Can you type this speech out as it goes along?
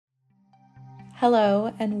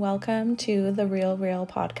Hello and welcome to the Real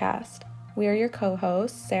podcast. We are your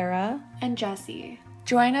co-hosts, Sarah and Jessie.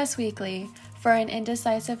 Join us weekly for an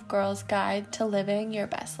indecisive girl's guide to living your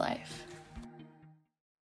best life.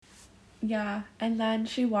 Yeah, and then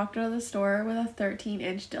she walked out of the store with a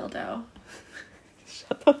 13-inch dildo.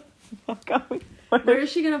 Shut the fuck up. Where is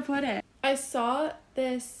she gonna put it? I saw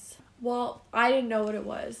this, well, I didn't know what it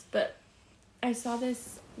was, but I saw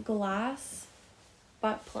this glass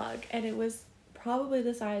butt plug, and it was probably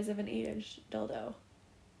the size of an 8-inch dildo.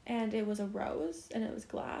 And it was a rose, and it was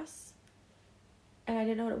glass. And I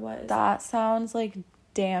didn't know what it was. That sounds like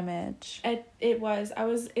damage. It was. I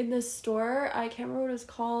was in this store, I can't remember what it was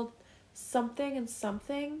called, something and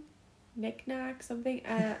something, knick-knack, something,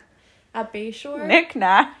 at Bayshore.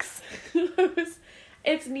 Knick-knacks?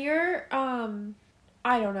 It's near,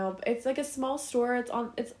 I don't know. It's like a small store. It's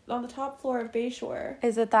on the top floor of Bayshore.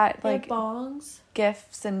 Is it that, like bongs?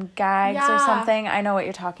 Gifts and gags or something? I know what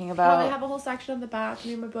you're talking about. Well, they have a whole section on the back.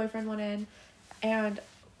 Me and my boyfriend went in, and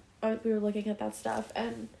we were looking at that stuff,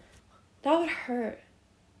 and that would hurt,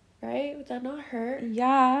 right? Would that not hurt?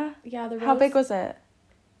 Yeah. Yeah. How big was it?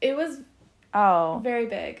 It was very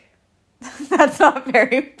big. That's not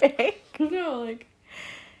very big. No, like,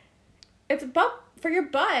 it's about for your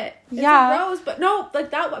butt. It's a rose, but no,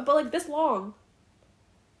 like that, but like this long.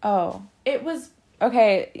 Oh. It was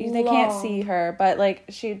okay. They long. Can't see her, but like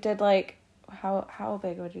she did like how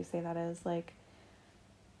big would you say that is? Like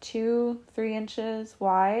 2-3 inches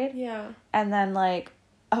wide. Yeah. And then like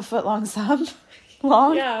a foot long sub.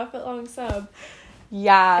 Long. Yeah, a foot long sub.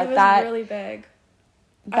 Yeah, it was really big.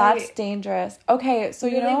 That's dangerous. Okay, so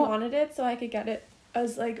really wanted it so I could get it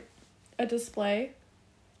as like a display,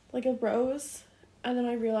 like a rose, and then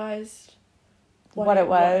I realized what it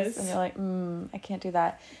was, and you're like, I can't do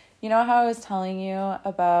that. You know how I was telling you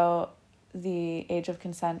about the age of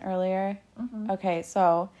consent earlier? Mm-hmm. Okay,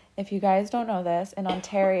 so if you guys don't know this, in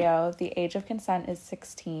Ontario, the age of consent is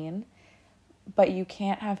 16, but you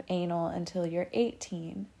can't have anal until you're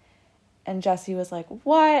 18. And Jessie was like,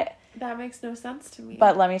 what? That makes no sense to me.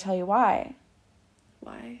 But let me tell you why.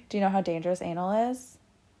 Why? Do you know how dangerous anal is?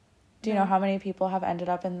 Do you know how many people have ended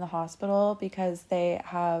up in the hospital because they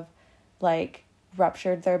have, like,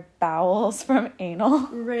 ruptured their bowels from anal?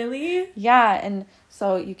 Really? Yeah, and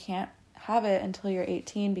so you can't have it until you're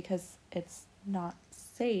 18 because it's not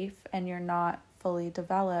safe and you're not fully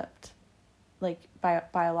developed, like,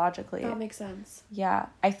 biologically. That makes sense. Yeah,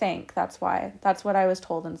 I think that's why. That's what I was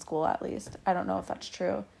told in school, at least. I don't know if that's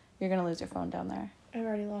true. You're going to lose your phone down there. I've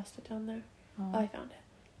already lost it down there. Oh. I found it.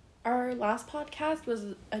 Our last podcast was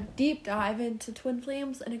a deep dive into twin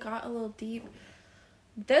flames, and it got a little deep.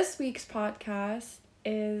 This week's podcast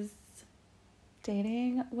is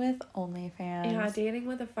dating with OnlyFans. Yeah, dating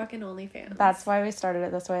with a fucking OnlyFans. That's why we started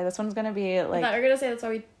it this way. This one's gonna be like. I thought you were gonna say that's why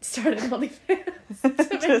we started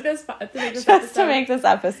OnlyFans to make this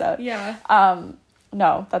episode. Yeah.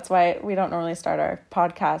 No, that's why we don't normally start our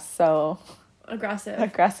podcast so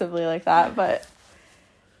aggressively like that, but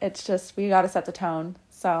it's just we got to set the tone.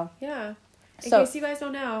 So yeah. In case you guys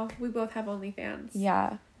don't know, we both have OnlyFans.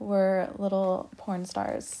 Yeah, we're little porn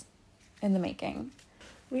stars in the making.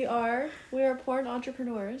 We are porn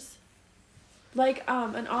entrepreneurs. Like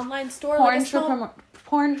an online store, porn like a small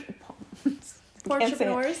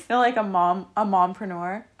porntrepreneurs. No, like a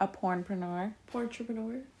mompreneur, a pornpreneur.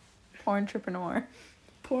 Porntrepreneur. Porntrepreneur.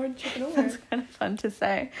 Porntrepreneur. That's kind of fun to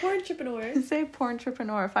say. Porntrepreneur. Say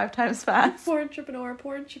porntrepreneur 5 times fast. Porntrepreneur,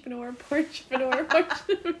 porntrepreneur, porntrepreneur,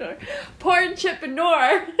 porntrepreneur,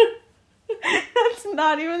 porntrepreneur. That's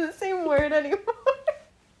not even the same word anymore.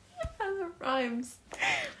 It rhymes.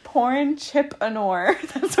 Porntrepreneur.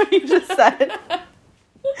 That's what you just said.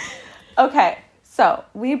 Okay, so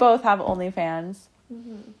we both have OnlyFans.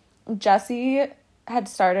 Mm-hmm. Jessie had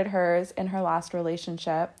started hers in her last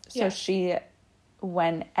relationship, so she,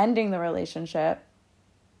 when ending the relationship,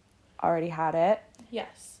 already had it.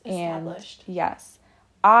 Yes, established. And yes,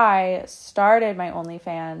 I started my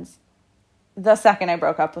OnlyFans the second I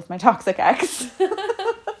broke up with my toxic ex.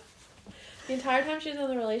 The entire time she was in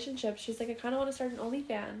the relationship, she's like, I kind of want to start an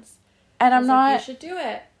OnlyFans. And I'm not... Like, you should do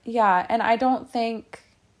it. Yeah, and I don't think...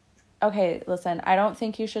 Okay, listen, I don't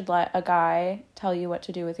think you should let a guy tell you what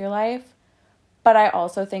to do with your life. But I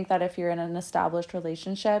also think that if you're in an established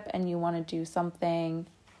relationship and you want to do something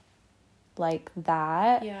like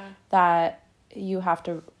that, that you have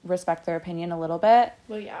to respect their opinion a little bit.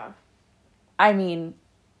 Well, yeah. I mean,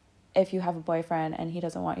 if you have a boyfriend and he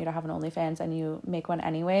doesn't want you to have an OnlyFans and you make one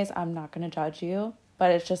anyways, I'm not going to judge you. But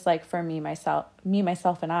it's just like for me, myself,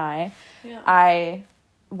 and I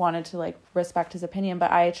wanted to like respect his opinion, but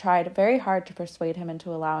I tried very hard to persuade him into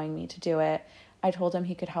allowing me to do it. I told him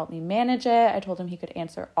he could help me manage it. I told him he could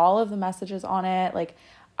answer all of the messages on it. Like,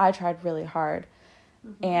 I tried really hard.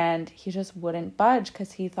 Mm-hmm. And he just wouldn't budge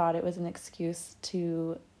because he thought it was an excuse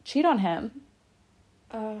to cheat on him.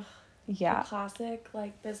 Yeah. The classic,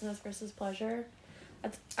 like, business versus pleasure.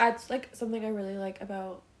 That's like something I really like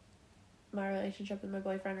about my relationship with my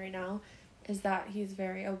boyfriend right now, is that he's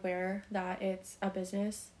very aware that it's a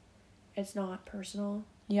business. It's not personal.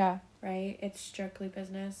 Yeah. Right? It's strictly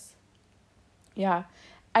business. Yeah.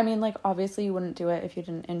 I mean, like, obviously you wouldn't do it if you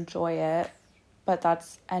didn't enjoy it, but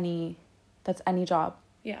that's any job.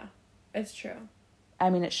 Yeah, it's true. I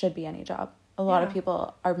mean, it should be any job. A lot of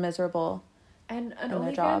people are miserable and in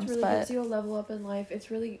their jobs, really gives you a level up in life. It's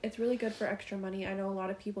really good for extra money. I know a lot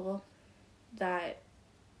of people that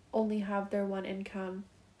only have their one income,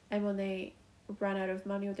 and when they run out of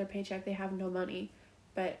money with their paycheck, they have no money.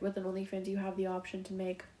 But with an OnlyFans, you have the option to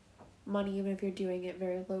make money even if you're doing it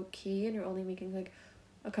very low key and you're only making like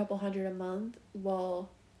a couple $100 a month. Well,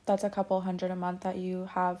 that's a couple $100 a month that you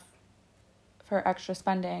have for extra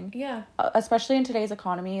spending. Yeah. Especially in today's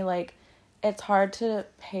economy, like, it's hard to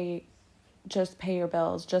pay your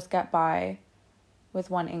bills, just get by with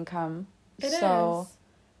one income. It is.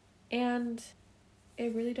 And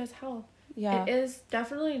it really does help. Yeah. It is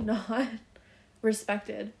definitely not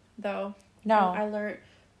respected, though. No. I learned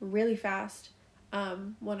really fast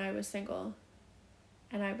when I was single.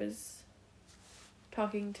 And I was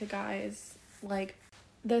talking to guys, like,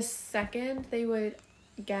 the second they would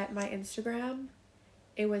get my Instagram,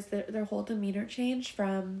 it was their whole demeanor changed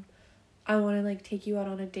from, I want to, like, take you out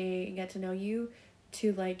on a date and get to know you,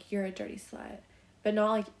 to, like, you're a dirty slut. But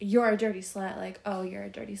not, like, you're a dirty slut, like, oh, you're a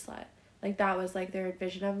dirty slut. Like, that was, like, their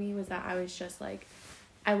vision of me, was that I was just, like,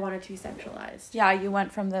 I wanted to be sexualized. Yeah, you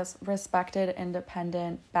went from this respected,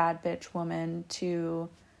 independent, bad bitch woman to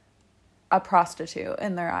a prostitute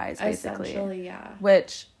in their eyes, basically. Essentially, yeah.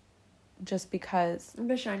 Which, just because...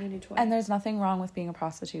 I'm a shiny new toy. And there's nothing wrong with being a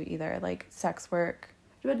prostitute either. Like, sex work...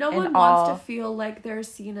 But no one wants to feel like they're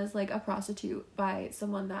seen as, like, a prostitute by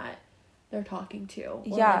someone that they're talking to. Or,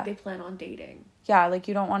 like, they plan on dating. Yeah, like,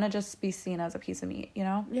 you don't want to just be seen as a piece of meat, you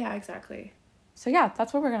know? Yeah, exactly. So, yeah,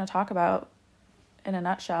 that's what we're going to talk about in a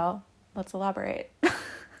nutshell. Let's elaborate.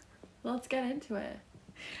 Let's get into it.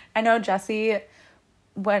 I know Jessie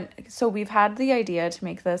so we've had the idea to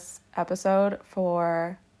make this episode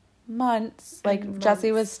for months. Like,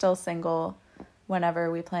 Jessie was still single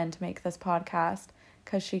whenever we planned to make this podcast,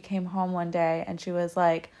 because she came home one day and she was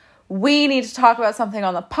like, we need to talk about something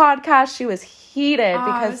on the podcast. She was heated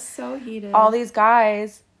because I was so heated. all these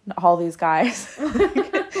guys,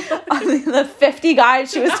 the 50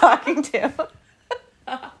 guys she was talking to.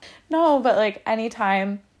 No, but, like,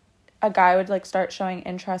 anytime a guy would, like, start showing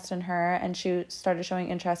interest in her and she started showing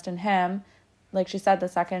interest in him, like she said, the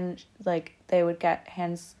second, like, they would get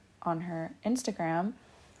hands on her Instagram,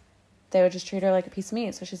 they would just treat her like a piece of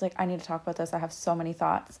meat. So she's like, I need to talk about this. I have so many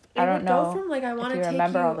thoughts. I don't know from, like, I want if you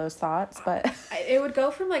remember all those thoughts, but... It would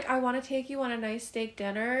go from, like, I want to take you on a nice steak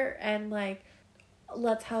dinner and, like,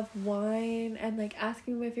 let's have wine and, like,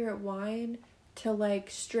 asking my favorite wine, to, like,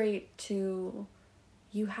 straight to,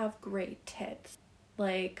 you have great tits.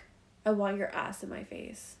 Like, I want your ass in my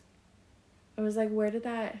face. I was like, where did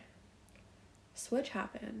that switch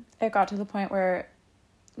happen? It got to the point where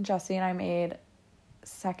Jessie and I made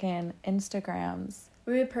second Instagrams.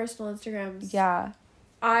 We made personal Instagrams. Yeah.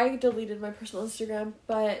 I deleted my personal Instagram,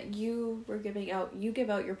 but you give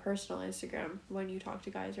out your personal Instagram when you talk to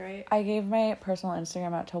guys, right? I gave my personal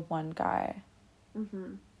Instagram out to one guy.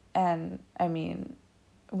 Mm-hmm. And, I mean,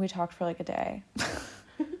 we talked for, like, a day.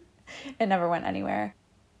 It never went anywhere.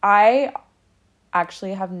 I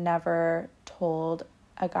actually have never told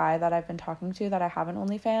a guy that I've been talking to that I have an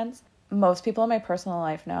OnlyFans. Most people in my personal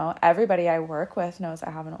life know. Everybody I work with knows I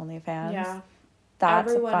have an OnlyFans. Yeah. That's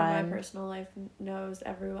everyone fun. in my personal life knows.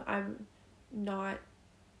 Everyone. I'm not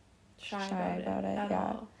shy about it at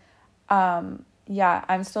all. Yeah,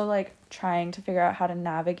 I'm still, like, trying to figure out how to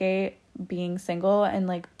navigate being single and,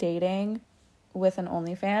 like, dating with an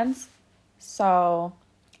OnlyFans. So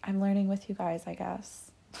I'm learning with you guys, I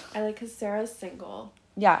guess. I like, because Sarah's single.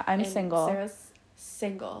 Yeah, I'm single. Sarah's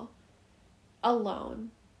single,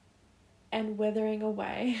 alone, and withering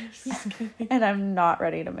away. And I'm not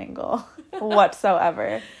ready to mingle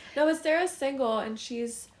whatsoever. No, but Sarah's single, and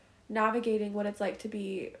she's navigating what it's like to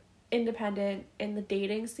be independent in the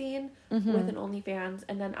dating scene with an OnlyFans,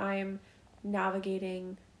 and then I'm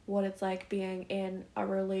navigating what it's like being in a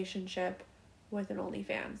relationship with an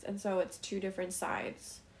OnlyFans. And so it's two different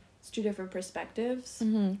sides It's two different perspectives.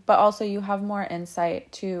 Mm-hmm. But also you have more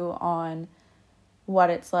insight too on what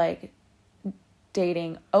it's like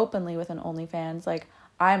dating openly with an OnlyFans. Like,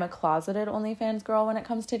 I'm a closeted OnlyFans girl when it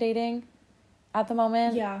comes to dating at the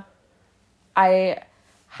moment. Yeah. I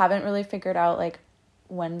haven't really figured out, like,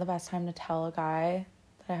 when the best time to tell a guy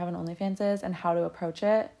that I have an OnlyFans is and how to approach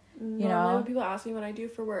it. Normally when people ask me what I do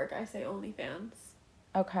for work, I say OnlyFans.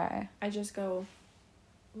 Okay. I just go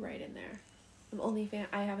right in there.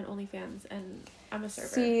 I have an OnlyFans and I'm a server.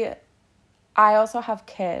 See, I also have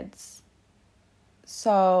kids.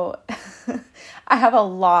 So I have a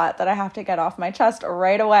lot that I have to get off my chest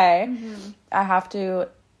right away. Mm-hmm. I have to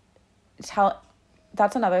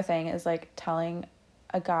that's another thing, is like telling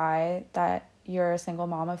a guy that you're a single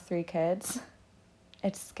mom of 3 kids.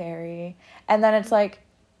 It's scary. And then it's like,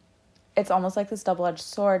 it's almost like this double-edged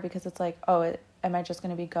sword, because it's like, am I just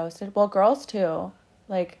going to be ghosted? Well, girls too.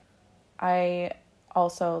 Like, I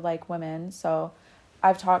also like women, so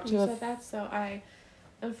I've talked to... You said that, so I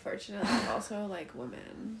unfortunately also like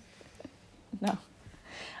women. No.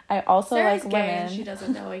 I also Sarah's like gay women. and she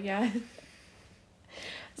doesn't know it yet.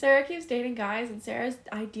 Sarah keeps dating guys, and Sarah's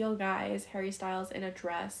ideal guy is Harry Styles in a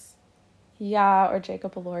dress. Yeah, or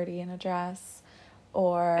Jacob Elordi in a dress.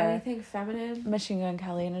 Or... anything feminine. Machine Gun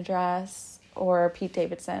Kelly in a dress. Or Pete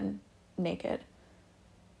Davidson naked.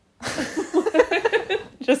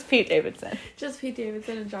 Just Pete Davidson. Just Pete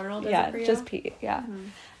Davidson in general does it for you? Just Pete, yeah.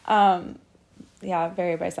 Mm-hmm. Yeah,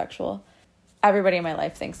 very bisexual. Everybody in my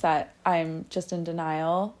life thinks that I'm just in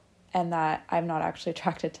denial and that I'm not actually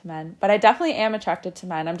attracted to men. But I definitely am attracted to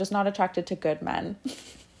men. I'm just not attracted to good men.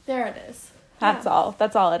 There it is. That's all.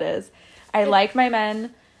 That's all it is. I like my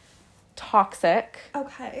men toxic.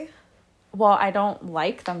 Okay. Well, I don't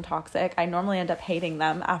like them toxic. I normally end up hating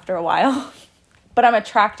them after a while. But I'm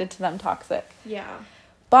attracted to them toxic. Yeah.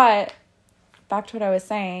 But back to what I was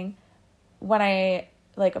saying, when I,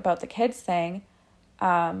 like, about the kids thing,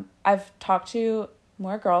 I've talked to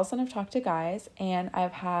more girls than I've talked to guys, and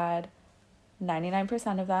I've had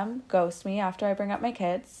 99% of them ghost me after I bring up my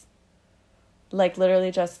kids. Like,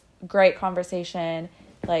 literally just great conversation,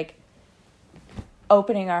 like,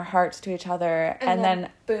 opening our hearts to each other, and then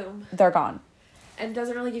boom, they're gone. And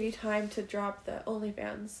doesn't really give you time to drop the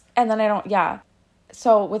OnlyFans. And then I don't, yeah.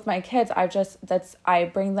 So with my kids, I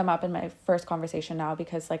bring them up in my first conversation now,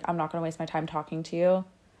 because, like, I'm not going to waste my time talking to you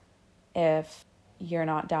if you're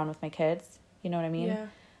not down with my kids. You know what I mean?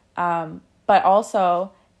 Yeah. But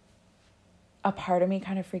also, a part of me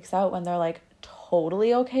kind of freaks out when they're, like,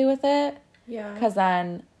 totally okay with it. Yeah. Because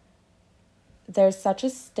then there's such a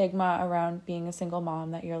stigma around being a single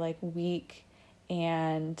mom that you're, like, weak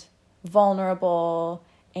and vulnerable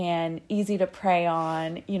and easy to prey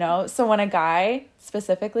on, you know? So when a guy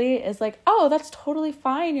specifically is like, oh, that's totally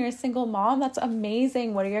fine, you're a single mom, that's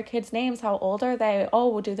amazing, what are your kids' names, how old are they,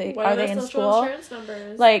 oh, are they in school, insurance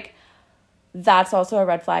numbers? Like, that's also a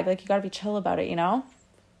red flag. Like, you gotta be chill about it, you know?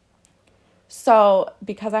 So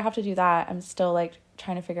because I have to do that, I'm still, like,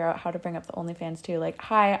 trying to figure out how to bring up the OnlyFans too. Like,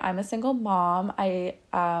 hi, I'm a single mom.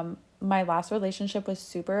 My last relationship was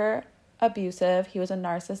super abusive. He was a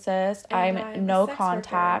narcissist. I'm in no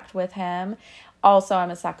contact with him. Also,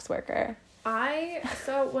 I'm a sex worker.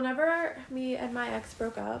 So whenever me and my ex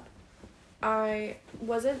broke up, I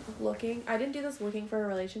didn't do this looking for a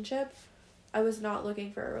relationship. I was not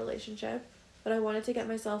looking for a relationship, but I wanted to get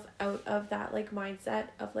myself out of that, like, mindset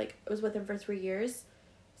of, like, I was with him for 3 years.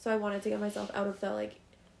 So I wanted to get myself out of the, like,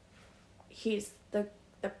 he's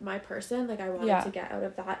my person. Like, I wanted to get out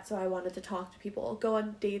of that. So I wanted to talk to people, go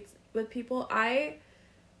on dates with people.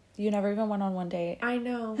 You never even went on one date. I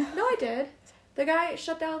know. No, I did. The guy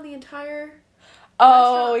shut down the entire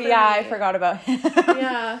Oh, yeah, I forgot about him.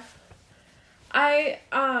 Yeah.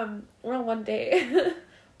 We're on one date.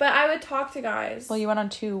 But I would talk to guys. Well, you went on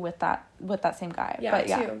 2 with that same guy. Yeah, but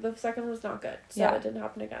 2. The second one was not good. So it didn't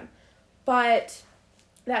happen again. But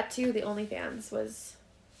that too, the OnlyFans was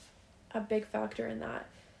a big factor in that.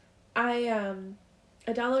 I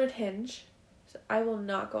downloaded Hinge. So I will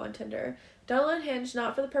not go on Tinder. Download Hinge,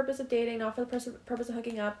 not for the purpose of dating, not for the purpose of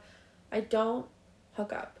hooking up. I don't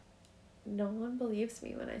hook up. No one believes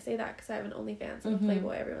me when I say that, because I have an OnlyFans and a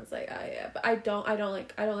Playboy. Everyone's like, but I don't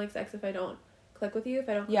like sex if I don't click with you. If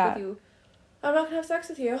I don't click with you, I'm not gonna have sex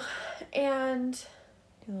with you. And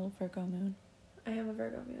your little Virgo moon. I am a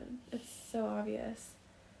Virgo moon. It's so obvious.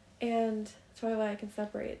 And that's probably why I can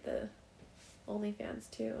separate the OnlyFans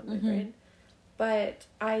too in my brain. But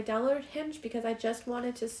I downloaded Hinge because I just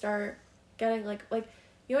wanted to start getting, like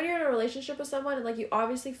you know, when you're in a relationship with someone and, like, you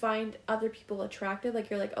obviously find other people attractive, like,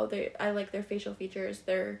 you're like, oh, I like their facial features,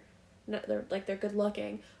 their they're good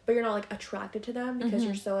looking, but you're not like attracted to them because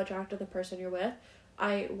you're so attracted to the person you're with.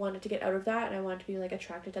 I wanted to get out of that, and I wanted to be like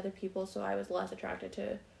attracted to other people, so I was less attracted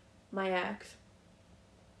to my ex.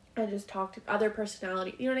 I just talked to other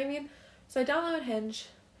personality, you know what I mean? So I downloaded Hinge,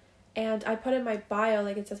 and I put in my bio,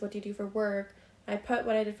 like it says, what do you do for work? I put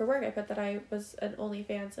what I did for work. I put that I was an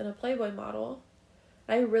OnlyFans and a Playboy model.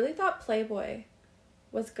 I really thought Playboy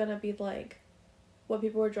was gonna be like what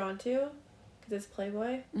people were drawn to, because it's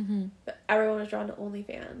Playboy. But everyone was drawn to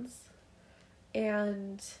OnlyFans,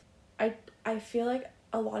 and I feel like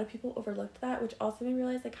a lot of people overlooked that, which also made me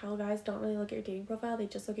realize like how guys don't really look at your dating profile, they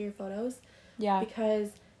just look at your photos. Yeah. Because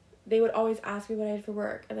they would always ask me what I did for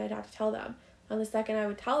work, and I'd have to tell them. And the second I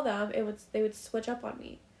would tell them, they would switch up on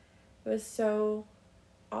me. It was so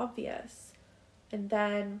obvious. And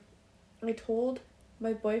then I told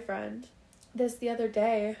my boyfriend this the other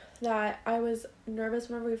day that I was nervous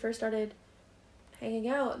whenever we first started hanging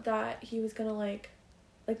out that he was gonna like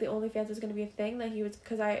the OnlyFans was gonna be a thing, that he was,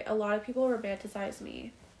 because a lot of people romanticize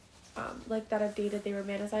me, like that I've dated, they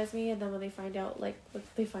romanticize me, and then when they find out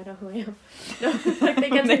they find out who I am, no, like they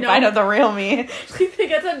get to know, find out the real me, they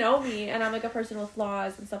get to know me, and I'm like a person with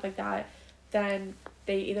flaws and stuff like that, then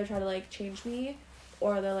they either try to like change me,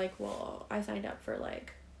 or they're like, well, I signed up for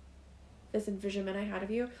like this envisionment I had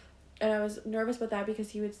of you. And I was nervous about that because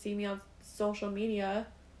he would see me on social media,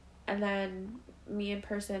 and then me in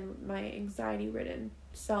person, my anxiety-ridden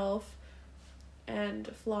self and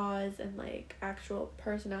flaws and like actual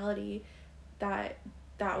personality, that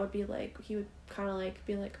would be like, he would kind of like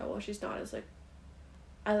be like, oh well, she's not as like,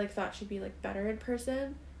 I like thought she'd be like better in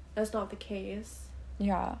person. That's not the case.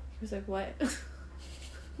 Yeah. He was like, what?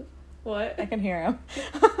 What? I can hear him.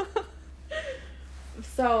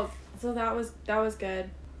 So that was good,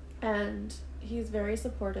 and he's very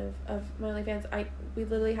supportive of my OnlyFans. We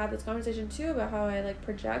literally had this conversation too about how I like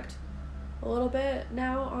project a little bit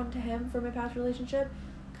now onto him for my past relationship,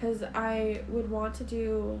 because I would want to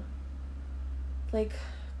do like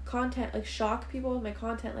content, like shock people with my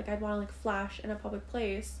content. Like I'd want to like flash in a public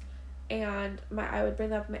place, and I would bring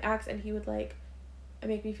that up with my ex, and he would like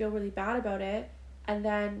make me feel really bad about it. And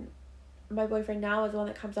then my boyfriend now is the one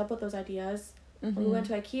that comes up with those ideas. We went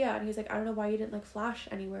to IKEA, and he's like, I don't know why you didn't like flash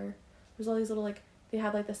anywhere. There's all these little like, they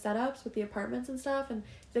have like the setups with the apartments and stuff, and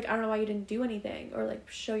he's like, I don't know why you didn't do anything, or like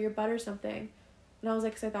show your butt or something. And I was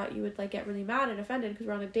like, because I thought you would like get really mad and offended because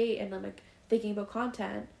we're on a date and I'm like thinking about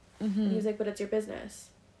content. And he was like, but it's your business,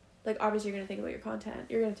 like obviously you're gonna think about your content,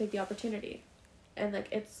 you're gonna take the opportunity, and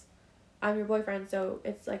like I'm your boyfriend, so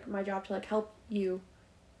it's like my job to like help you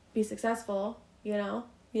be successful, you know?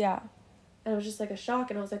 Yeah. And it was just like a shock,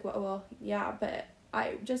 and I was like, well yeah, but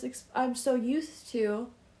I'm so used to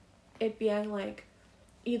it being like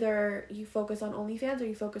either you focus on OnlyFans or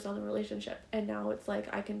you focus on the relationship, and now it's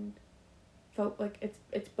like I can like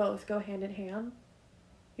it's both go hand in hand,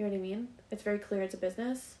 you know what I mean? It's very clear it's a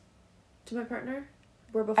business to my partner,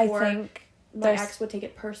 where before I think my ex would take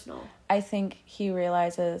it personal. I think he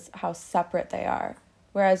realizes how separate they are,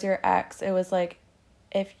 whereas your ex, it was like,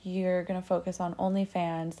 if you're going to focus on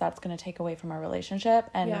OnlyFans, that's going to take away from our relationship.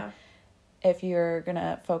 And if you're going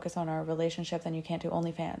to focus on our relationship, then you can't do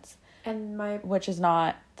OnlyFans. Which is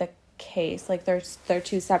not the case. Like, they're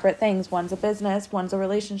two separate things. One's a business, one's a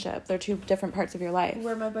relationship. They're two different parts of your life.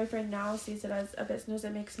 Where my boyfriend now sees it as a business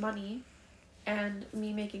that makes money, and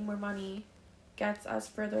me making more money gets us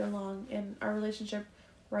further along in our relationship,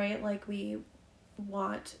 right? Like, we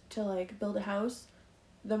want to, like, build a house.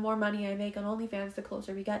 The more money I make on OnlyFans, the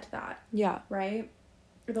closer we get to that. Yeah. Right?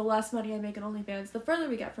 Or the less money I make on OnlyFans, the further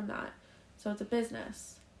we get from that. So it's a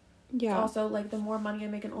business. Yeah. It's also, like, the more money I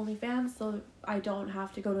make on OnlyFans, so I don't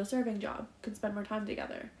have to go to a serving job. Could spend more time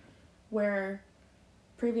together. Where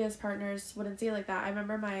previous partners wouldn't see it like that. I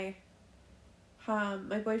remember my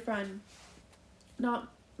boyfriend,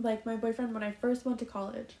 my boyfriend when I first went to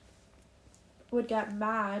college, would get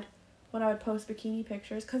mad when I would post bikini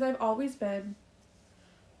pictures. Because I've always been...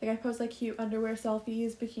 like, I post, like, cute underwear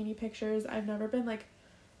selfies, bikini pictures. I've never been, like,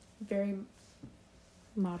 very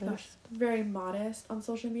modest on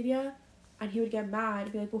social media. And he would get mad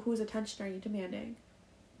and be like, well, whose attention are you demanding?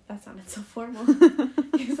 That sounded so formal.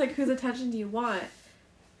 He's like, whose attention do you want?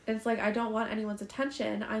 And it's like, I don't want anyone's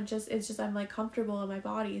attention. I'm like, comfortable in my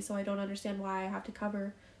body, so I don't understand why I have to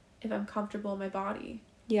cover if I'm comfortable in my body.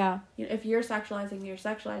 Yeah. You know, if you're sexualizing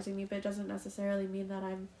me, but it doesn't necessarily mean that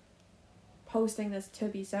I'm posting this to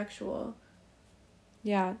be sexual.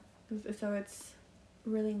 Yeah. So it's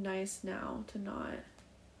really nice now to not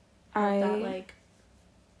have that, like,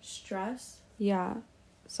 stress. Yeah.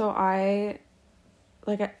 So I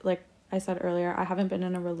I said earlier, I haven't been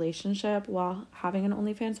in a relationship while having an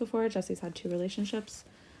OnlyFans before. Jesse's had 2 relationships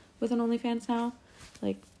with an OnlyFans now.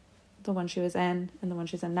 Like, the one she was in and the one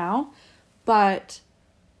she's in now. But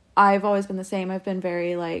I've always been the same. I've been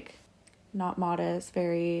very, like, not modest,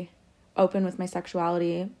 very open with my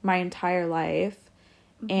sexuality my entire life.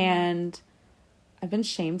 Mm-hmm. And I've been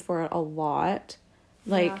shamed for it a lot.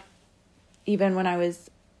 Like, even when I was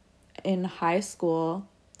in high school,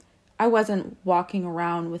 I wasn't walking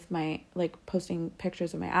around with my, like, posting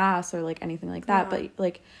pictures of my ass or, like, anything like that. But,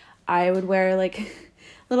 like, I would wear, like,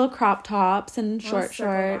 little crop tops and short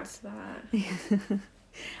shorts.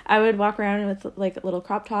 I would walk around with, like, little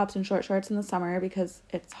crop tops and short shorts in the summer because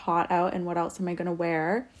it's hot out, and what else am I going to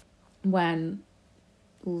wear when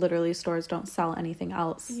literally stores don't sell anything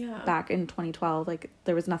else? Back in 2012, like,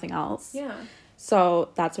 there was nothing else. So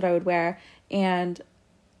that's what I would wear. And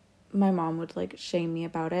my mom would, like, shame me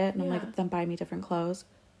about it. And I'm like, then buy me different clothes.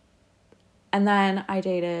 And then I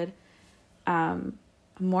dated a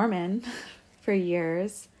Mormon for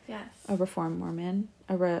years. Yes. A reformed Mormon.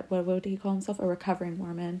 What would he call himself? A recovering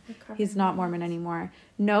Mormon. He's not Mormon anymore.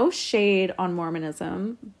 No shade on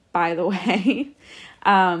Mormonism, by the way.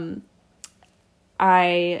 I'm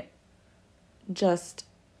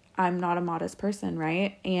not a modest person,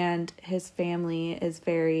 right? And his family is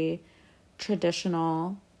very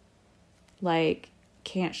traditional, like,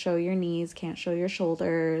 can't show your knees, can't show your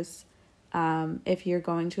shoulders. If you're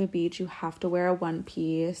going to a beach, you have to wear a one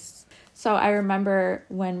piece. So I remember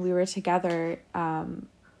when we were together,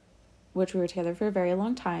 which we were together for a very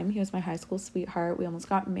long time. He was my high school sweetheart. We almost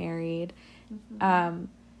got married. Mm-hmm.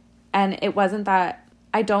 And it wasn't that,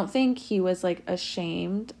 I don't think he was, like,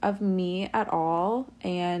 ashamed of me at all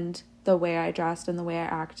and the way I dressed and the way I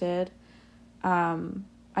acted.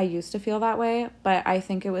 I used to feel that way, but I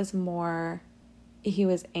think it was more, he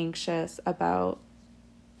was anxious about,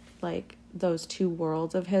 like, those 2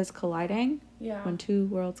 worlds of his colliding. Yeah. When 2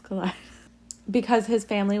 worlds collide. Because his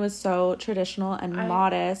family was so traditional and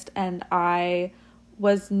modest, and I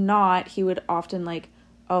was not. He would often, like,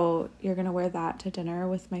 oh, you're going to wear that to dinner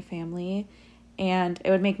with my family. And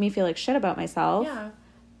it would make me feel like shit about myself. Yeah.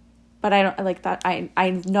 But I don't, like, that,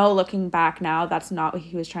 I know looking back now, that's not what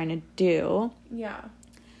he was trying to do. Yeah.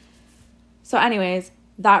 So anyways,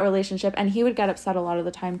 that relationship, and he would get upset a lot of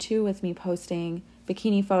the time, too, with me posting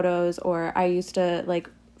bikini photos, or I used to, like,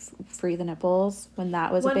 free the nipples when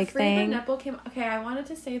that was a big thing. When free the nipple came, okay, I wanted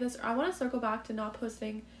to say this, I want to circle back to not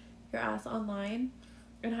posting your ass online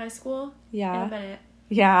in high school. Yeah. In a minute.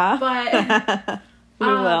 Yeah. But we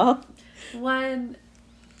will. When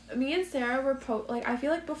me and Sarah were I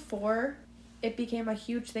feel like before it became a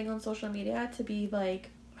huge thing on social media to be, like,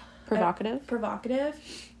 provocative,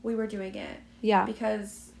 we were doing it. Yeah.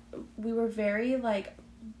 Because we were very, like,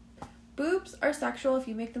 boobs are sexual if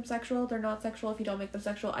you make them sexual. They're not sexual if you don't make them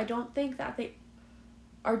sexual. I don't think that they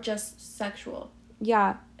are just sexual.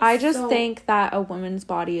 Yeah. I just think that a woman's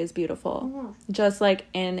body is beautiful. Mm-hmm. Just, like,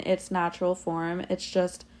 in its natural form. It's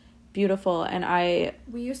just beautiful. And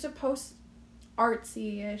we used to post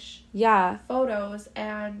artsy-ish photos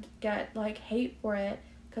and get, like, hate for it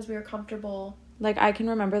because we were comfortable. Like, I can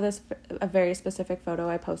remember a very specific photo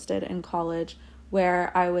I posted in college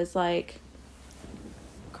where I was, like,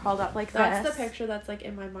 curled up like that's this. The picture that's, like,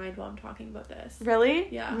 in my mind while I'm talking about this. Really?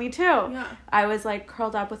 Yeah. Me too. Yeah. I was, like,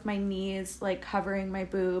 curled up with my knees, like, covering my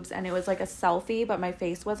boobs, and it was, like, a selfie, but my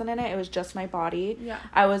face wasn't in it. It was just my body. Yeah.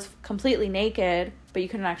 I was completely naked, but you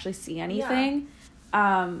couldn't actually see anything.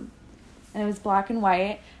 Yeah. And it was black and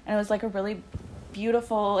white, and it was, like, a really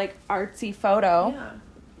beautiful, like, artsy photo. Yeah.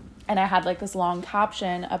 And I had, like, this long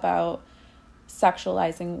caption about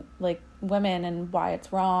sexualizing, like, women and why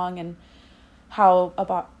it's wrong, and how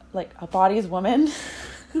a body is woman.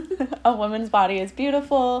 A woman's body is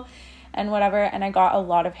beautiful and whatever. And I got a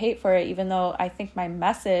lot of hate for it, even though I think my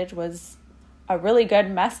message was a really good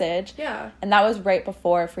message. Yeah. And that was right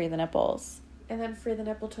before Free the Nipples. And then Free the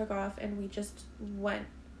Nipple took off, and we just went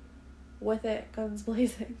with it, guns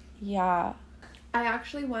blazing. Yeah. I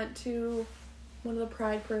actually went to one of the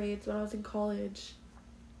pride parades when I was in college,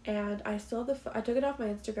 and I still I took it off my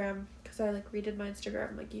Instagram because I, like, redid my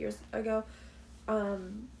Instagram, like, years ago.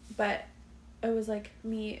 But it was, like,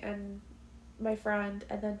 me and my friend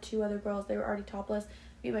and then 2 other girls. They were already topless.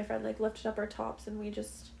 Me and my friend, like, lifted up our tops, and we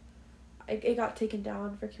just, it got taken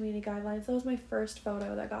down for community guidelines. That was my first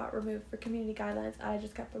photo that got removed for community guidelines. I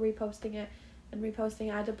just kept reposting it and reposting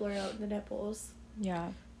it. I had to blur out the nipples. Yeah.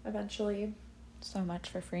 Eventually. So much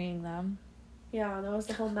for freeing them. Yeah, that was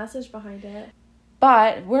the whole message behind it.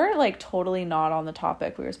 But we're, like, totally not on the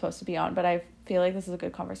topic we were supposed to be on, but I feel like this is a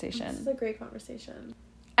good conversation. This is a great conversation.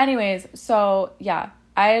 Anyways, so, yeah,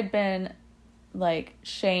 I had been, like,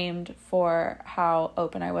 shamed for how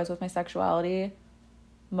open I was with my sexuality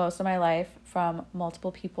most of my life from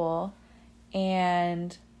multiple people.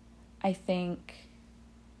 And I think,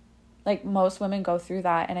 like, most women go through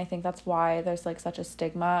that, and I think that's why there's, like, such a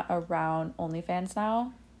stigma around OnlyFans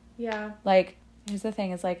now. Yeah. Like, here's the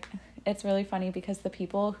thing, is, like, it's really funny because the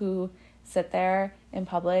people who sit there in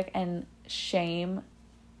public and shame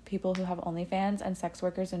people who have OnlyFans and sex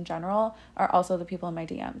workers in general are also the people in my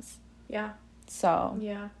DMs. Yeah. So.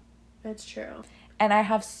 Yeah, that's true. And I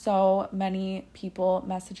have so many people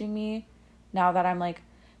messaging me now that I'm, like,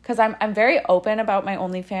 because I'm very open about my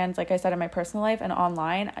OnlyFans, like I said, in my personal life and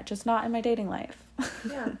online, just not in my dating life.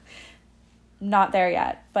 Yeah. Not there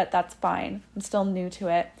yet, but that's fine. I'm still new to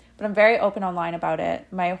it. But I'm very open online about it.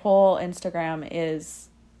 My whole Instagram is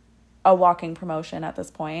a walking promotion at this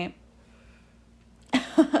point.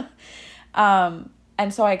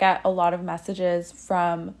 And so I get a lot of messages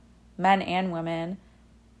from men and women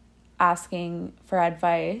asking for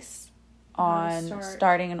advice on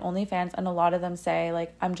starting an OnlyFans, and a lot of them say,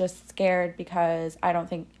 like, I'm just scared because I don't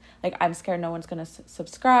think, like, I'm scared no one's gonna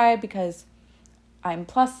subscribe because I'm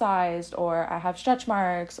plus sized, or I have stretch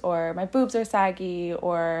marks, or my boobs are saggy,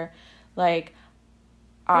 or, like,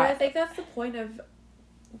 I think that's the point of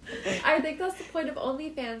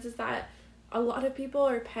OnlyFans, is that a lot of people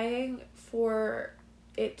are paying for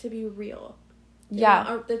it to be real.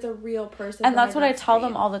 Yeah. It's a real person. And that's what I tell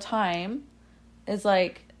them all the time, is,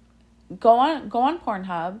 like, go on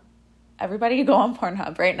Pornhub. Everybody go on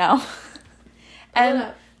Pornhub right now.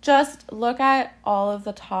 And just look at all of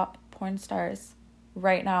the top porn stars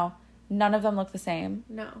right now. None of them look the same.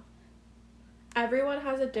 No. Everyone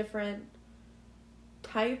has a different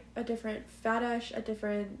type, a different fetish, a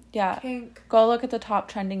different kink. Go look at the top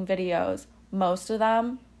trending videos. Most of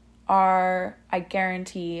them are, I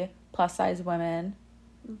guarantee, plus size women,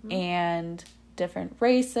 and different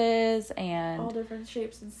races, and all different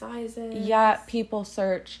shapes and sizes. Yeah, people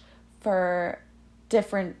search for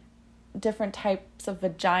different types of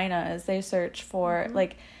vaginas. They search for,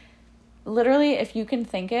 like, literally, if you can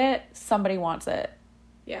think it, somebody wants it.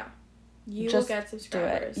 Yeah. You will get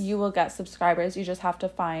subscribers. Do it. You will get subscribers. You just have to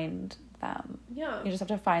find them. Yeah. You just have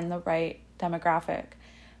to find the right demographic.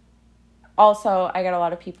 Also, I get a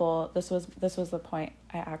lot of people, this was the point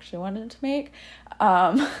I actually wanted to make.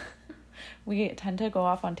 We tend to go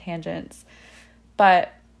off on tangents,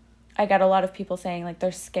 but I get a lot of people saying, like,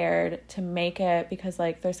 they're scared to make it because,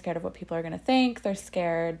 like, they're scared of what people are going to think. They're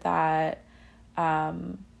scared that,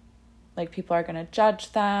 like, people are going to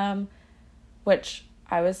judge them, which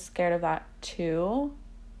I was scared of that too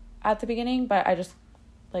at the beginning, but I just,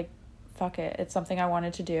 like, fuck it. It's something I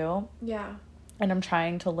wanted to do. Yeah. And I'm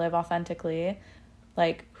trying to live authentically.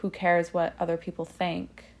 Like, who cares what other people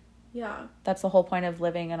think? Yeah. That's the whole point of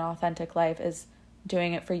living an authentic life, is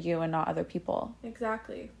doing it for you and not other people.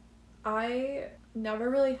 Exactly. I never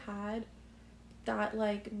really had that,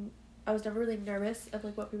 like, I was never really nervous of,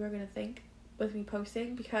 like, what people are going to think with me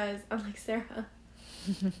posting, because unlike Sarah,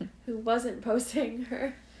 who wasn't posting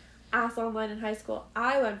her ass online in high school,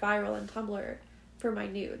 I went viral on Tumblr for my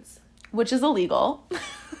nudes. Which is illegal.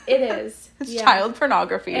 It is. It's child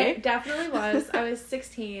pornography. It definitely was. I was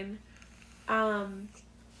 16.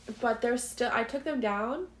 But there's still, I took them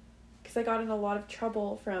down because I got in a lot of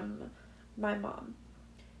trouble from my mom,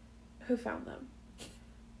 who found them.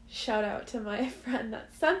 Shout out to my friend that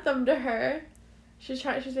sent them to her. She's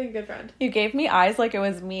being a good friend. You gave me eyes like it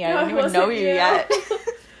was me. I didn't even know you yet.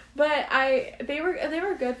 But they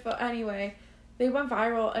were good anyway. They went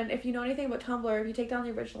viral, and if you know anything about Tumblr, if you take down the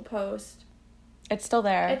original post, it's still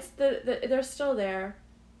there. It's they're still there.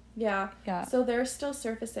 Yeah. Yeah. So they're still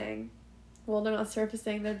surfacing. Well, they're not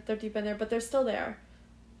surfacing. They're deep in there, but they're still there.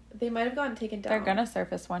 They might have gotten taken down. They're gonna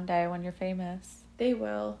surface one day when you're famous. They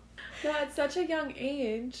will. No, at such a young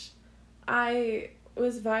age, I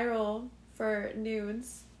was viral for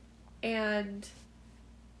nudes, and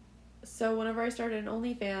so whenever I started an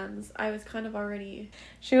OnlyFans, I was kind of already...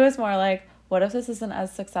 She was more like, what if this isn't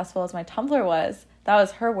as successful as my Tumblr was? That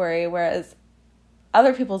was her worry, whereas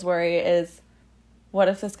other people's worry is, what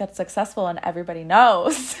if this gets successful and everybody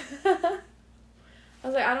knows? I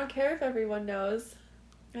was like, I don't care if everyone knows.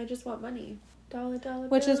 I just want money. Dollar.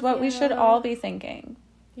 Which is what we should all be thinking.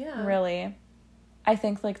 Yeah. Really. I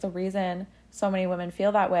think, like, the reason so many women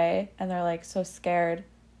feel that way and they're, like, so scared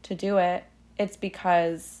to do it, it's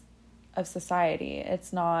because of society.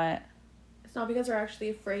 It's not because they're actually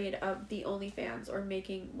afraid of the OnlyFans or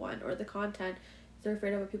making one or the content. They're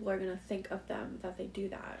afraid of what people are going to think of them, that they do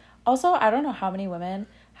that. Also, I don't know how many women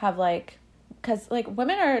have, like... Because, like,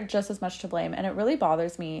 women are just as much to blame, and it really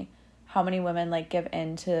bothers me how many women, like, give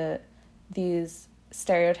in to these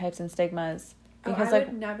stereotypes and stigmas. Because, I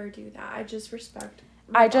would never do that. I just respect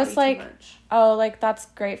I just, body like, too much. oh, like, that's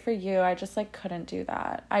great for you. I just, like, couldn't do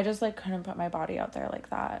that. I just, like, couldn't put my body out there like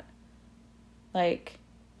that. Like,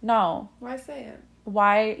 no. Why say it?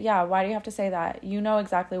 Why do you have to say that? You know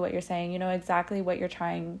exactly what you're saying. You know exactly what you're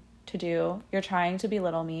trying to do. You're trying to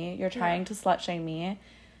belittle me. You're trying to slut shame me.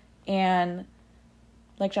 And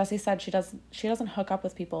like Jessie said, she doesn't hook up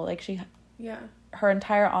with people. Like, her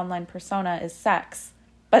entire online persona is sex.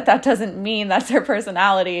 But that doesn't mean that's her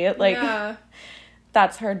personality. Like,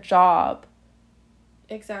 that's her job.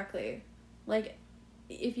 Exactly. Like,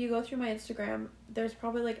 if you go through my Instagram, there's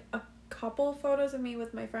probably, like, a couple photos of me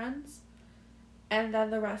with my friends. And then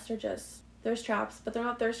the rest are just thirst traps. But they're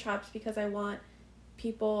not thirst traps because I want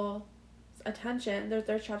people's attention. They're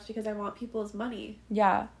thirst traps because I want people's money.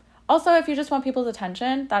 Yeah. Also, if you just want people's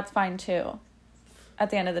attention, that's fine, too. At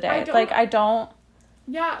the end of the day. I don't...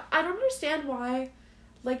 Yeah, I don't understand why...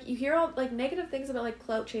 Like, you hear all, like, negative things about, like,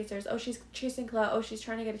 clout chasers. Oh, she's chasing clout. Oh, she's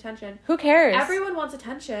trying to get attention. Who cares? Everyone wants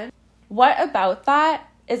attention. What about that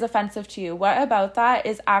is offensive to you? What about that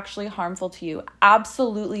is actually harmful to you?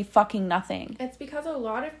 Absolutely fucking nothing. It's because a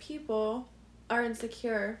lot of people are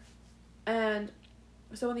insecure. And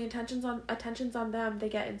so when the attention's on them, they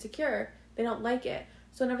get insecure. They don't like it.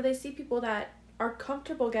 So whenever they see people that are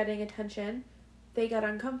comfortable getting attention, they get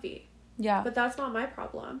uncomfy. Yeah. But that's not my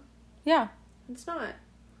problem. Yeah. It's not.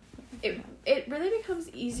 It really becomes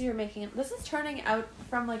easier making it. This is turning out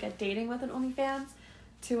from, like, a dating with an OnlyFans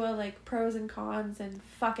to a, like, pros and cons and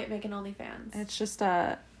fuck it, make an OnlyFans. It's just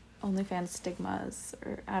OnlyFans stigmas,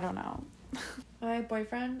 or I don't know. My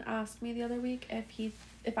boyfriend asked me the other week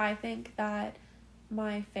if I think that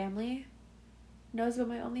my family knows about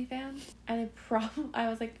my OnlyFans, and I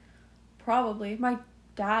was like, probably. My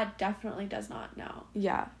dad definitely does not know.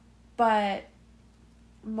 Yeah. But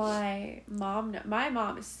my mom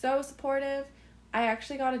is so supportive. I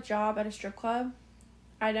actually got a job at a strip club.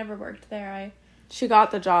 I never worked there. She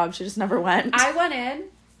got the job, she just never went. I went in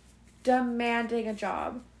demanding a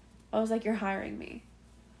job. I was like, you're hiring me.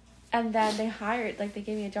 And then they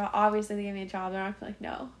gave me a job. Obviously they gave me a job. They're not like,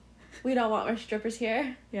 no, we don't want more strippers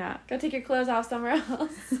here. Yeah. Go take your clothes off somewhere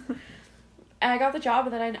else. And I got the job,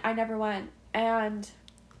 and then I never went. And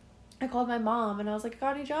I called my mom, and I was like, I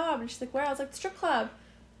got a new job. And she's like, where? I was like, the strip club.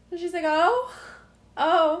 And she's like, oh,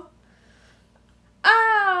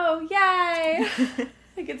 yay.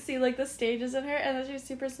 I could see, like, the stages in her, and then she was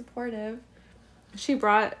super supportive. She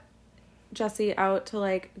brought Jessie out to,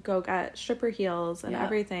 like, go get stripper heels and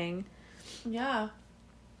everything. Yeah.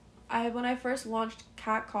 When I first launched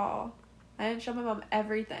Catcall, I didn't show my mom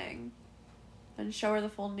everything. I didn't show her the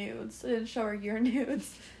full nudes. I didn't show her your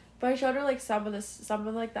nudes. But I showed her, like, some of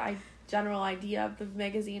the general idea of the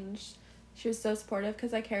magazine. She was so supportive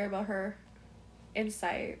because I care about her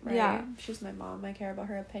insight, right? Yeah. She's my mom. I care about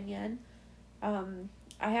her opinion.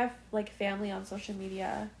 I have, like, family on social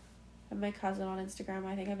media. I have my cousin on Instagram.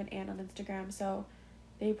 I think I have an aunt on Instagram. So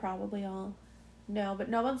they probably all know. But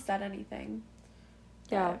no one said anything.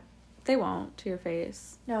 Yeah. They won't to your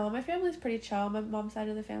face. No, my family's pretty chill. My mom's side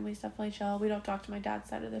of the family's definitely chill. We don't talk to my dad's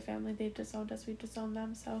side of the family. They've disowned us. We've disowned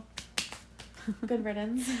them. So good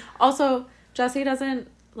riddance. Also, Jessie doesn't,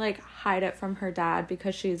 like, hide it from her dad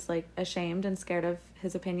because she's, like, ashamed and scared of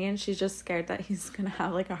his opinion. She's just scared that he's gonna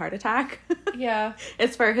have, like, a heart attack. Yeah.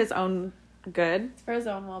 It's for his own good. It's for his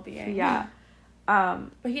own well-being. Yeah. But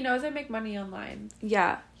he knows I make money online.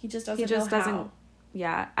 Yeah. He just doesn't know how.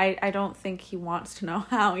 Yeah. I don't think he wants to know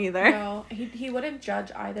how either. No. He wouldn't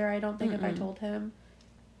judge either, I don't think, if I told him.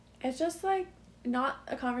 It's just, like, not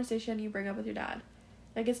a conversation you bring up with your dad.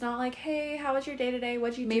 Like, it's not like, hey, how was your day today?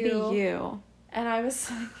 What'd you do? Maybe you. And I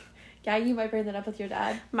was like, yeah, you might bring that up with your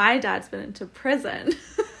dad. My dad's been into prison.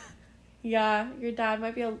 Yeah, your dad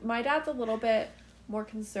might be my dad's a little bit more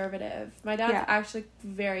conservative. My dad's actually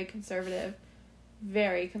very conservative.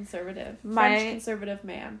 Very conservative. French conservative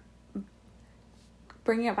man.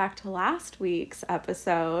 Bringing it back to last week's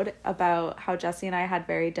episode about how Jessie and I had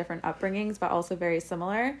very different upbringings, but also very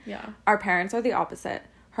similar. Yeah. Our parents are the opposite.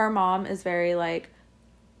 Her mom is very, like,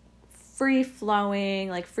 free-flowing,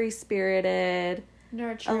 like, free-spirited.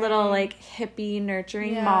 Nurturing. A little, like, hippie,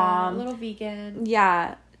 nurturing mom. A little vegan.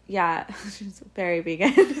 Yeah. She's very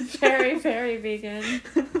vegan. Very, very vegan.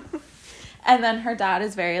 And then her dad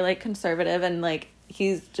is very, like, conservative and, like,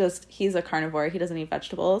 he's a carnivore. He doesn't eat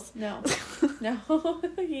vegetables. No.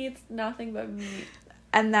 He eats nothing but meat.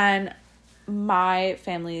 And then my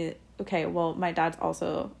family, okay, well, my dad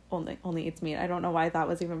also only eats meat. I don't know why that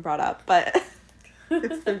was even brought up, but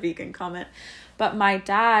It's the vegan comment. But my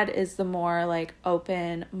dad is the more like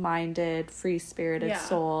open-minded, free-spirited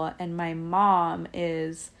soul, and my mom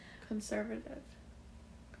is conservative.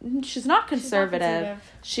 She's not conservative.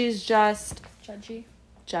 She's just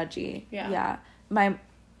judgy. Yeah. My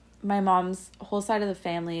mom's whole side of the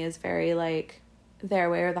family is very like their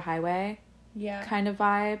way or the highway. Yeah. Kind of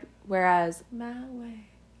vibe, whereas my way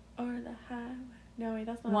or the highway. No, wait,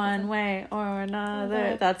 that's not one way or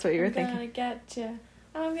another. That's what you were thinking. I'm gonna get you.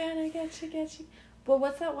 I'm gonna get you. But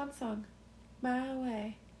what's that one song? My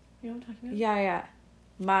way. You know what I'm talking about? Yeah.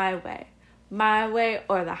 My way. My way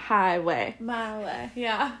or the highway. My way.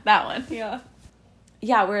 Yeah. That one. Yeah.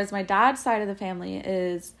 Yeah, whereas my dad's side of the family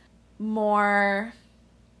is more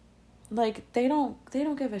like they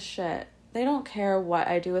don't give a shit. They don't care what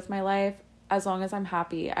I do with my life as long as I'm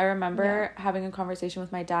happy. I remember having a conversation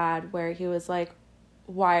with my dad where he was like,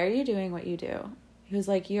 "Why are you doing what you do?" He was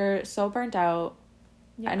like, "You're so burnt out."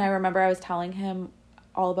 Yeah. And I remember I was telling him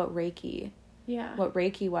all about Reiki. Yeah. What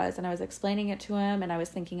Reiki was, and I was explaining it to him, and I was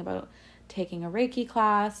thinking about taking a Reiki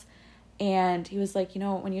class, and he was like,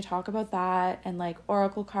 when you talk about that and like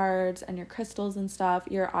oracle cards and your crystals and stuff,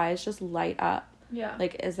 your eyes just light up. Yeah.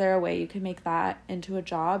 Like, is there a way you can make that into a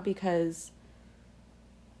job? Because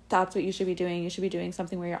that's what you should be doing. You should be doing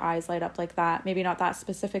something where your eyes light up like that. Maybe not that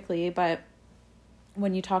specifically, but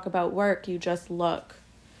when you talk about work, you just look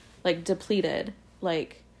like depleted.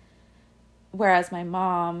 Like, whereas my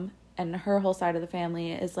mom and her whole side of the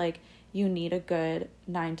family is like, you need a good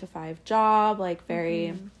 9-to-5 job, like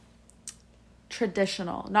very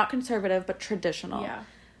traditional, not conservative, but traditional. Yeah.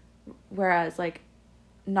 Whereas like,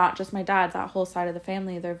 not just my dad, that whole side of the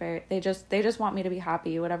family, they just want me to be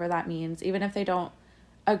happy, whatever that means. Even if they don't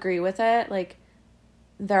agree with it, like,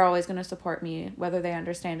 they're always going to support me, whether they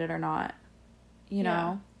understand it or not, you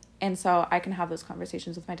know? And so I can have those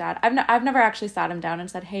conversations with my dad. I've never actually sat him down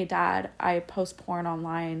and said, "Hey, Dad, I post porn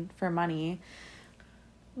online for money."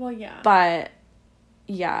 Well, yeah. But,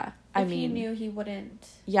 yeah, I mean... he knew, he wouldn't...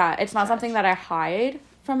 Yeah, it's not something that I hide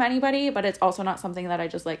from anybody, but it's also not something that I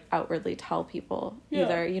just, like, outwardly tell people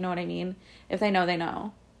either. You know what I mean? If they know, they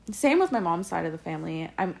know. Same with my mom's side of the family.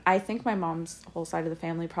 I think my mom's whole side of the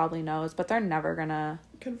family probably knows, but they're never gonna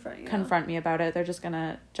confront me about it. They're just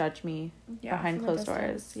gonna judge me behind closed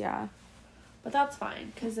doors. Yeah. But that's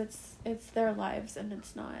fine, because it's their lives, and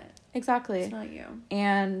it's not... Exactly. It's not you.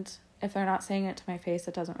 And if they're not saying it to my face,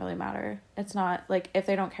 it doesn't really matter. It's not, like, if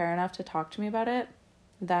they don't care enough to talk to me about it,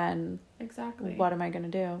 then... Exactly. What am I gonna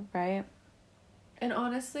do, right? And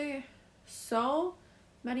honestly, so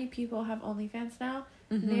many people have OnlyFans now.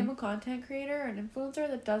 Mm-hmm. Name a content creator or an influencer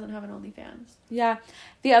that doesn't have an OnlyFans. Yeah.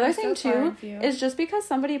 The other thing, too, is just because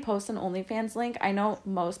somebody posts an OnlyFans link, I know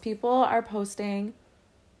most people are posting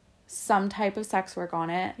some type of sex work on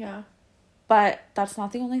it. Yeah. But that's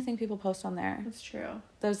not the only thing people post on there. That's true.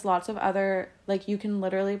 There's lots of other, like, you can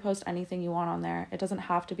literally post anything you want on there. It doesn't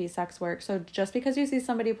have to be sex work. So just because you see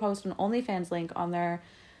somebody post an OnlyFans link on their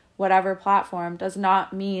whatever platform does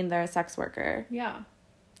not mean they're a sex worker. Yeah.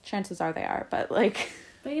 Chances are they are, but, like...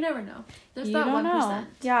 But you never know. There's that 1%. Know.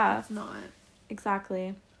 Yeah. It's not.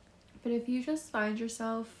 Exactly. But if you just find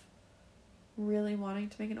yourself really wanting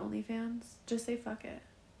to make an OnlyFans, just say fuck it.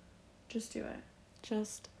 Just do it.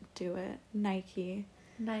 Just do it. Nike.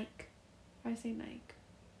 I say Nike.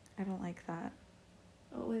 I don't like that.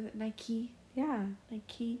 Oh, is it Nike? Yeah.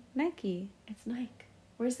 Nike. It's Nike.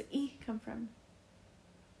 Where's the E come from?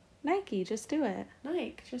 Nike. Just do it.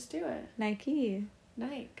 Nike. Just do it. Nike.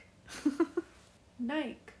 Nike.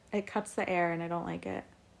 It cuts the air and I don't like it.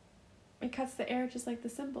 It cuts the air just like the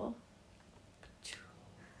symbol.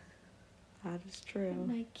 That is true.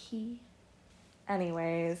 Nike.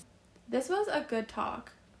 Anyways. This was a good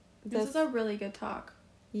talk. This was a really good talk.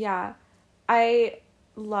 Yeah. I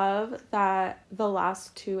love that the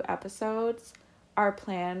last 2 episodes, our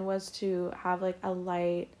plan was to have like a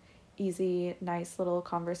light, easy, nice little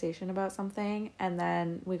conversation about something, and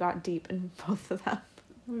then we got deep in both of them.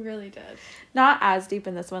 We really did. Not as deep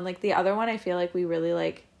in this one. Like, the other one, I feel like we really,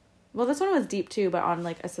 like... Well, this one was deep, too, but on,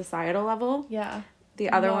 like, a societal level. Yeah.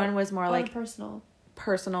 The other one was more, like... Personal,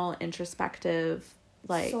 introspective,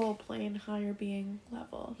 like... Soul plane, higher being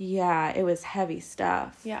level. Yeah, it was heavy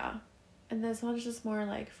stuff. Yeah. And this one's just more,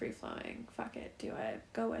 like, free-flowing. Fuck it. Do it.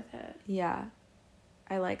 Go with it. Yeah.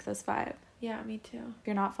 I like this vibe. Yeah, me too. If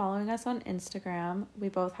you're not following us on Instagram, we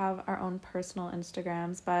both have our own personal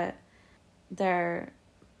Instagrams, but they're...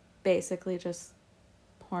 basically just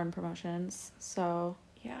porn promotions, so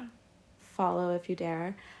yeah, follow if you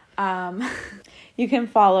dare. You can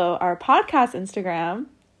follow our podcast Instagram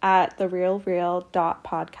at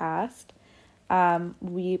therealreal.podcast.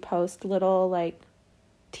 We post little like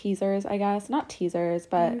teasers, I guess. Not teasers,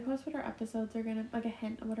 but... We post what our episodes are gonna... Like, a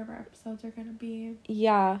hint of whatever our episodes are gonna be.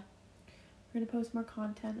 Yeah. We're gonna post more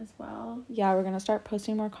content as well. Yeah, we're gonna start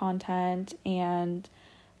posting more content, and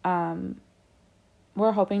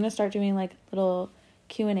we're hoping to start doing, like, little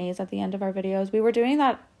Q&As at the end of our videos. We were doing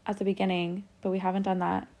that at the beginning, but we haven't done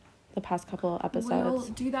that the past couple episodes. We'll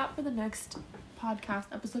do that for the next podcast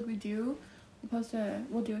episode we do.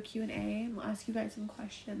 We'll do a Q&A, and we'll ask you guys some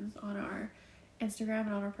questions on our Instagram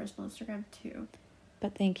and on our personal Instagram too.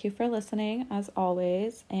 But thank you for listening, as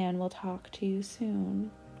always, and we'll talk to you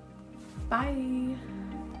soon. Bye.